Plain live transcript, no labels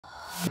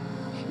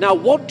Now,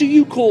 what do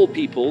you call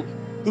people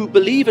who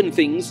believe in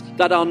things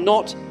that are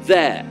not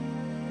there?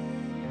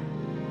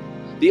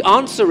 The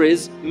answer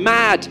is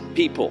mad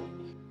people.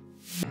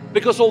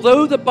 Because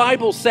although the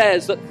Bible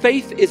says that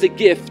faith is a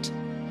gift,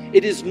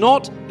 it is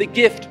not the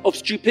gift of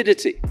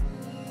stupidity.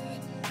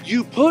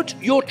 You put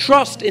your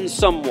trust in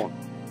someone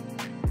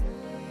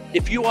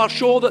if you are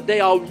sure that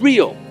they are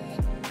real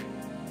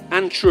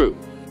and true.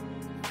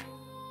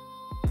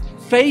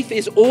 Faith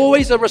is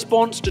always a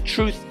response to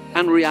truth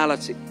and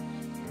reality.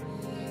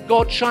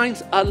 God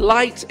shines a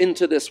light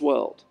into this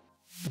world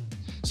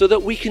so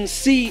that we can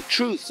see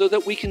truth, so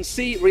that we can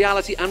see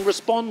reality and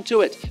respond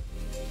to it.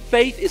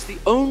 Faith is the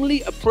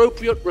only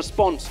appropriate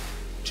response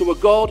to a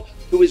God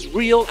who is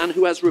real and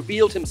who has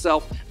revealed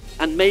himself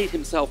and made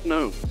himself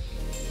known.